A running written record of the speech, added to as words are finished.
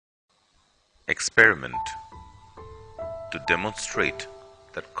Experiment to demonstrate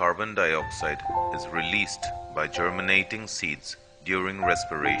that carbon dioxide is released by germinating seeds during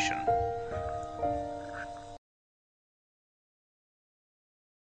respiration.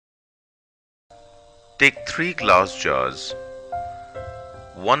 Take 3 glass jars,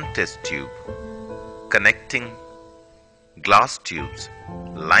 1 test tube, connecting glass tubes,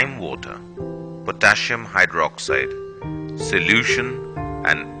 lime water, potassium hydroxide, solution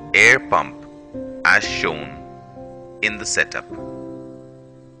and air pump as shown in the setup.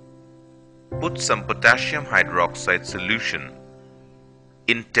 Put some potassium hydroxide solution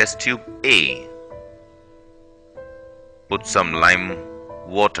in test tube A. Put some lime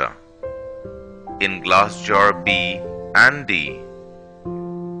water in glass jar B and D.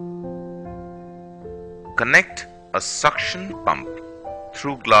 Connect a suction pump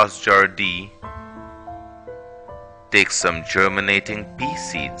through glass jar D. Take some germinating pea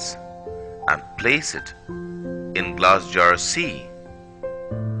seeds and place it in glass jar C.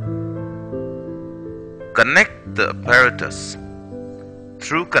 Connect the apparatus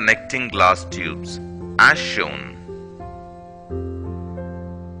through connecting glass tubes as shown.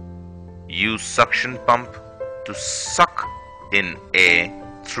 Use suction pump to suck in air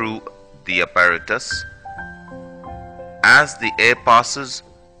through the apparatus. As the air passes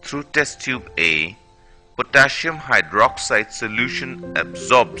through test tube A, potassium hydroxide solution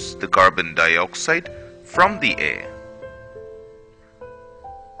absorbs the carbon dioxide from the air.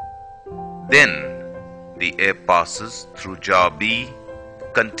 Then the air passes through jar B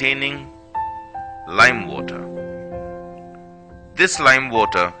containing lime water. This lime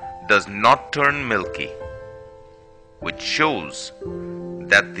water does not turn milky, which shows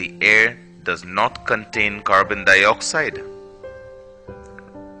that the air does not contain carbon dioxide.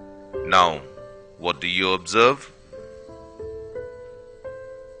 Now, what do you observe?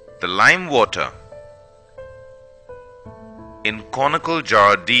 The lime water in conical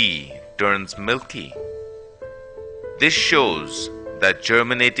jar D turns milky. This shows that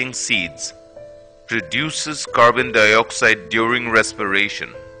germinating seeds produces carbon dioxide during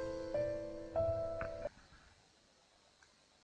respiration.